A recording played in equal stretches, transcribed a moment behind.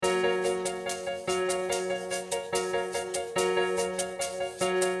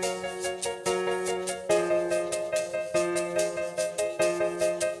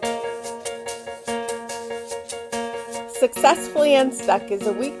Successfully Unstuck is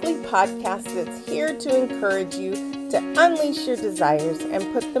a weekly podcast that's here to encourage you to unleash your desires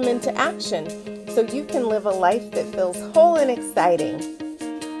and put them into action so you can live a life that feels whole and exciting.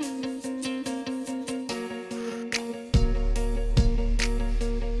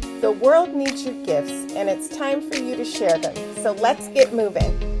 The world needs your gifts, and it's time for you to share them. So let's get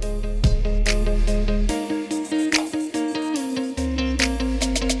moving.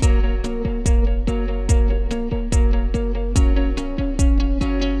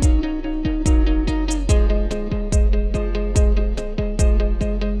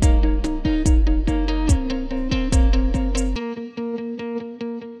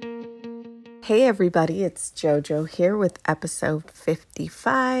 Hey everybody, it's JoJo here with episode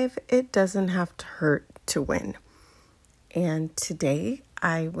 55. It doesn't have to hurt to win. And today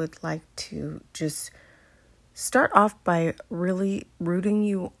I would like to just start off by really rooting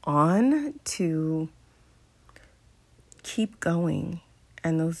you on to keep going.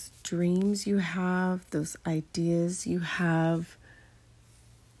 And those dreams you have, those ideas you have,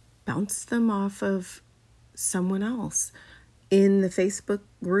 bounce them off of someone else. In the Facebook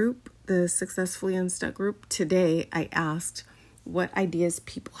group, the Successfully Unstuck group, today I asked what ideas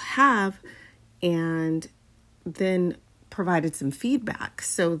people have and then provided some feedback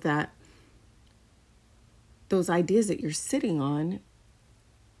so that those ideas that you're sitting on,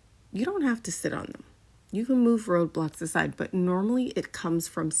 you don't have to sit on them. You can move roadblocks aside, but normally it comes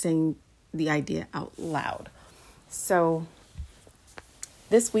from saying the idea out loud. So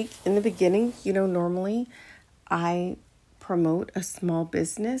this week in the beginning, normally I promote a small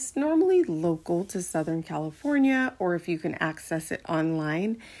business, normally local to Southern California, or if you can access it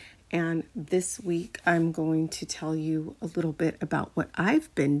online. And this week, I'm going to tell you a little bit about what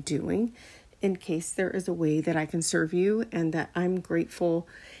I've been doing in case there is a way that I can serve you, and that I'm grateful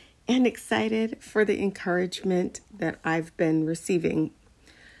and excited for the encouragement that I've been receiving.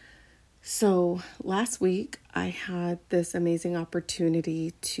 So last week, I had this amazing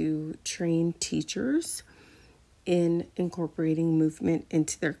opportunity to train teachers in incorporating movement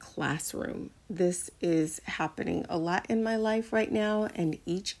into their classroom. This is happening a lot in my life right now, and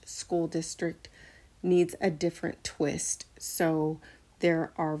each school district needs a different twist. So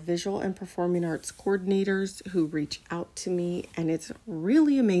there are visual and performing arts coordinators who reach out to me, and it's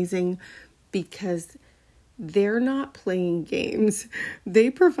really amazing because they're not playing games. They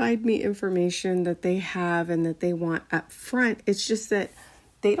provide me information that they have and that they want up front. It's just that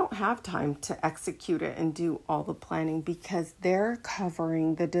they don't have time to execute it and do all the planning because they're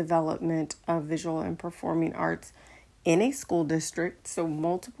covering the development of visual and performing arts in a school district. So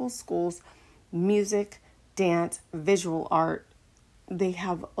multiple schools, music, dance, visual art, they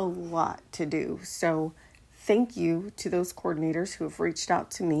have a lot to do. So thank you to those coordinators who have reached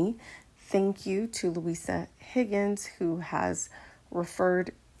out to me. Thank you to Louisa Higgins, who has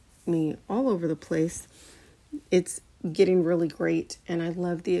referred me all over the place. It's getting really great, and I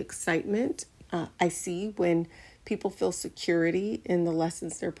love the excitement I see when people feel security in the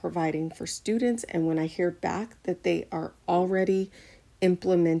lessons they're providing for students, and when I hear back that they are already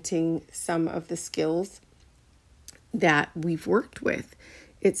implementing some of the skills that we've worked with.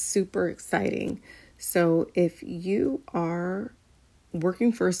 It's super exciting. So if you are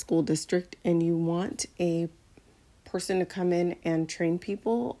working for a school district and you want a person to come in and train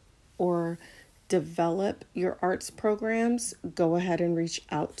people or develop your arts programs, go ahead and reach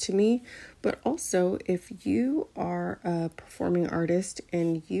out to me. But also, if you are a performing artist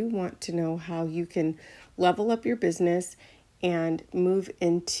and you want to know how you can level up your business and move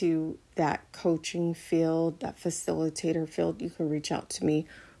into that coaching field, that facilitator field, you can reach out to me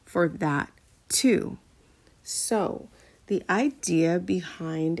for that too. So the idea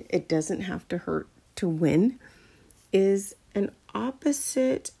behind It Doesn't Have to Hurt to Win is an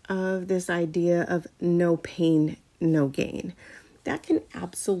opposite of this idea of no pain, no gain. That can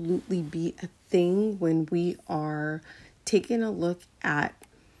absolutely be a thing when we are taking a look at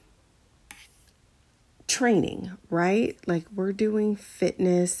training, right? Like we're doing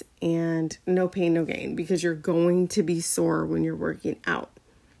fitness and no pain, no gain because you're going to be sore when you're working out.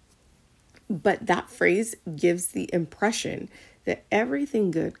 But that phrase gives the impression that everything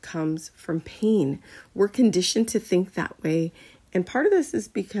good comes from pain. We're conditioned to think that way. And part of this is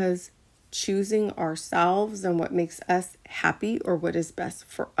because choosing ourselves and what makes us happy or what is best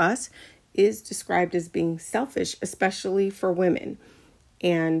for us is described as being selfish, especially for women.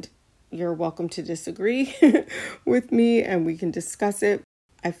 And you're welcome to disagree with me and we can discuss it.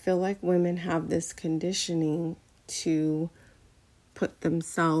 I feel like women have this conditioning to put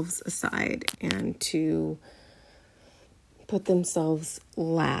themselves aside and to put themselves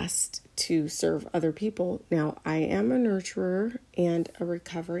last, to serve other people. Now, I am a nurturer and a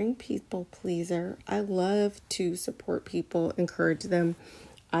recovering people pleaser. I love to support people, encourage them.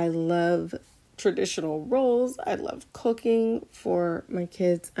 I love traditional roles. I love cooking for my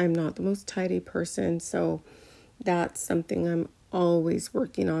kids. I'm not the most tidy person, so that's something I'm always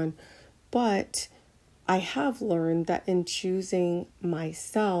working on. But I have learned that in choosing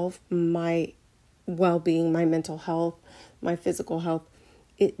myself, my well-being, my mental health, my physical health,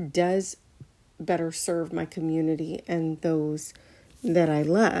 it does better serve my community and those that I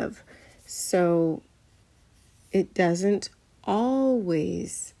love. So it doesn't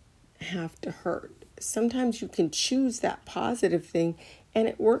always have to hurt. Sometimes you can choose that positive thing and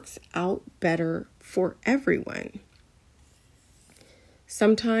it works out better for everyone.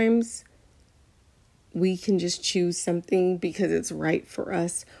 Sometimes we can just choose something because it's right for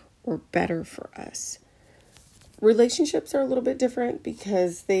us or better for us. Relationships are a little bit different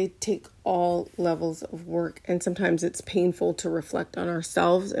because they take all levels of work, and sometimes it's painful to reflect on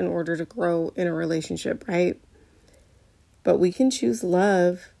ourselves in order to grow in a relationship, right? But we can choose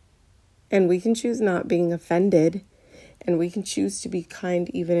love, and we can choose not being offended, and we can choose to be kind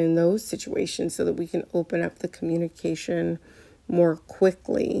even in those situations so that we can open up the communication more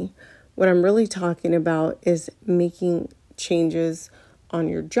quickly. What I'm really talking about is making changes on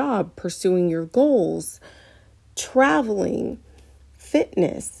your job, pursuing your goals, traveling,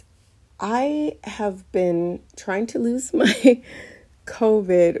 fitness. I have been trying to lose my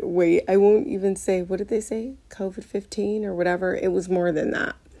COVID weight. I won't even say, what did they say? COVID-15 or whatever. It was more than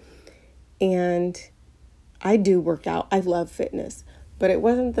that. And I do work out. I love fitness. But it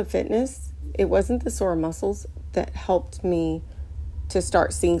wasn't the fitness. It wasn't the sore muscles that helped me to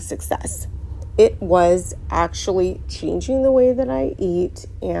start seeing success. It was actually changing the way that I eat,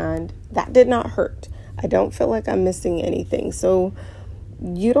 and that did not hurt. I don't feel like I'm missing anything. So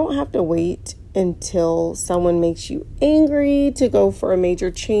you don't have to wait until someone makes you angry to go for a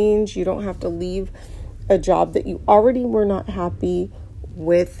major change. You don't have to leave a job that you already were not happy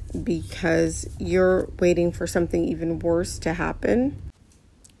with because you're waiting for something even worse to happen.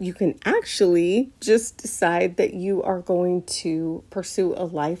 You can actually just decide that you are going to pursue a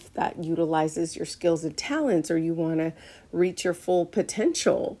life that utilizes your skills and talents, or you want to reach your full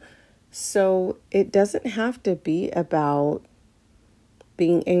potential. So it doesn't have to be about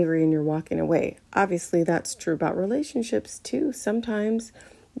being angry and you're walking away. Obviously, that's true about relationships too. Sometimes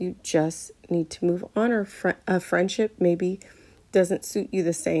you just need to move on, or a friendship maybe doesn't suit you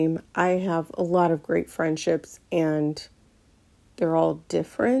the same. I have a lot of great friendships and they're all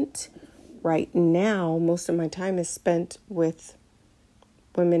different. Right now, most of my time is spent with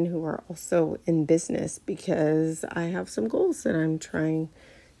women who are also in business because I have some goals that I'm trying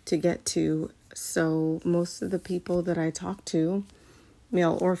to get to. So most of the people that I talk to,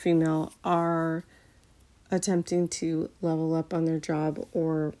 male or female, are attempting to level up on their job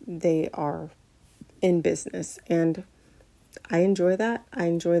or they are in business. And I enjoy that. I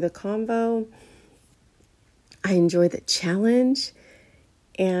enjoy the convo. I enjoy the challenge,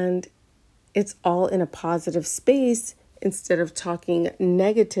 and it's all in a positive space instead of talking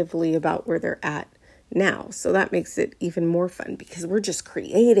negatively about where they're at now. So that makes it even more fun because we're just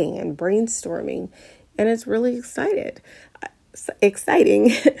creating and brainstorming, and it's really exciting.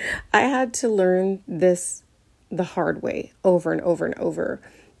 I had to learn this the hard way over and over and over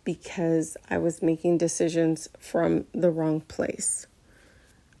because I was making decisions from the wrong place.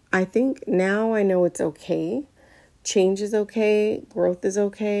 I think now I know it's okay. Change is okay. Growth is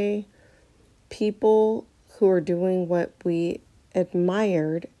okay. People who are doing what we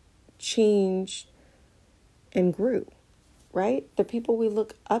admired changed and grew, right? The people we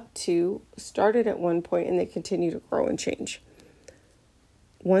look up to started at one point and they continue to grow and change.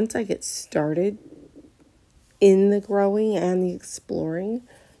 Once I get started in the growing and the exploring,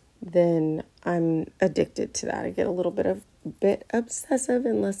 then I'm addicted to that. I get a little bit obsessive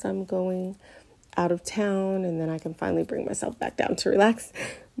unless I'm going out of town, and then I can finally bring myself back down to relax.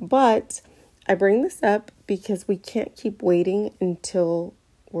 But I bring this up because we can't keep waiting until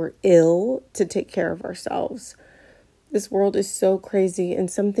we're ill to take care of ourselves. This world is so crazy and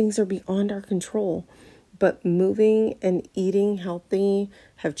some things are beyond our control. But moving and eating healthy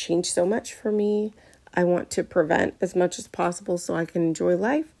have changed so much for me. I want to prevent as much as possible so I can enjoy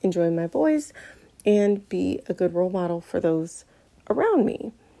life, enjoy my boys, and be a good role model for those around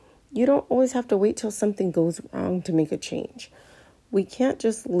me. You don't always have to wait till something goes wrong to make a change. We can't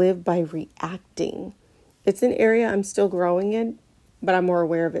just live by reacting. It's an area I'm still growing in, but I'm more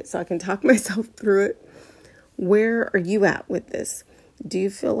aware of it so I can talk myself through it. Where are you at with this? Do you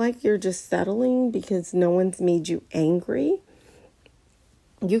feel like you're just settling because no one's made you angry?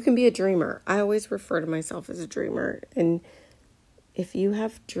 You can be a dreamer. I always refer to myself as a dreamer. And if you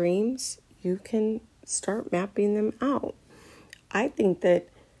have dreams, you can start mapping them out. I think that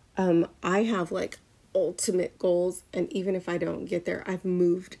I have like ultimate goals. And even if I don't get there, I've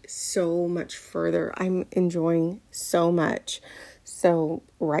moved so much further. I'm enjoying so much. So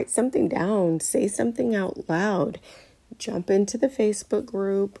write something down, say something out loud, jump into the Facebook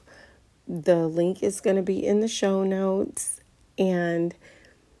group. The link is going to be in the show notes, and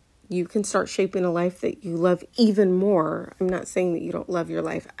you can start shaping a life that you love even more. I'm not saying that you don't love your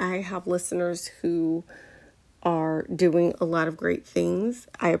life. I have listeners who are doing a lot of great things.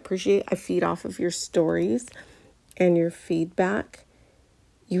 I feed off of your stories and your feedback.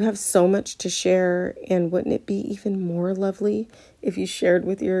 You have so much to share, and wouldn't it be even more lovely if you shared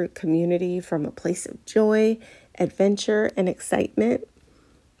with your community from a place of joy, adventure, and excitement?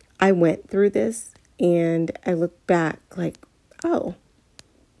 I went through this and I look back like, oh,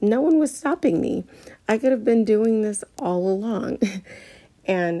 no one was stopping me. I could have been doing this all along.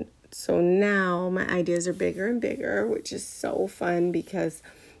 And so now my ideas are bigger and bigger, which is so fun because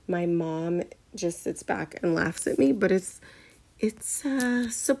my mom just sits back and laughs at me, but it's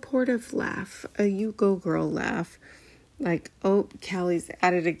a supportive laugh, a you go girl laugh. Like, oh, Callie's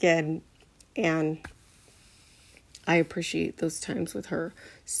at it again. And I appreciate those times with her.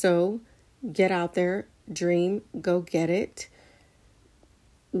 So get out there, dream, go get it.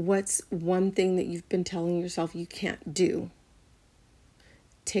 What's one thing that you've been telling yourself you can't do?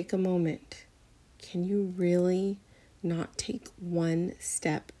 Take a moment. Can you really not take one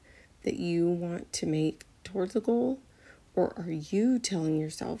step that you want to make towards a goal? Or are you telling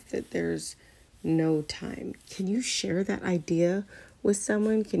yourself that there's no time? Can you share that idea with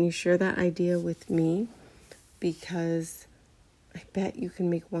someone? Can you share that idea with me? Because I bet you can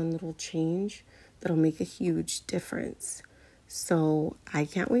make one little change that'll make a huge difference. So I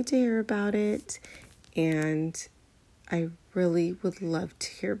can't wait to hear about it. And I really would love to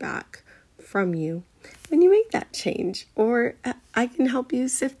hear back from you when you make that change. Or I can help you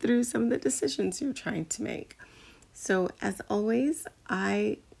sift through some of the decisions you're trying to make. So as always,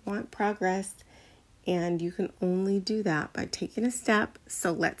 I want progress. And you can only do that by taking a step.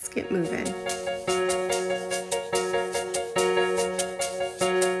 So let's get moving.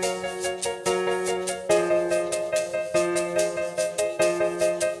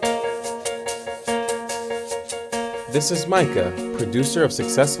 This is Micah, producer of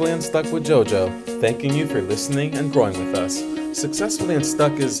Successfully Unstuck with JoJo, thanking you for listening and growing with us. Successfully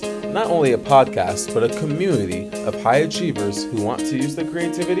Unstuck is not only a podcast, but a community of high achievers who want to use their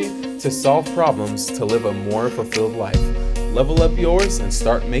creativity to solve problems to live a more fulfilled life. Level up yours and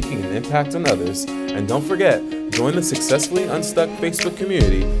start making an impact on others. And don't forget, join the Successfully Unstuck Facebook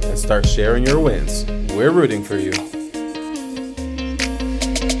community and start sharing your wins. We're rooting for you.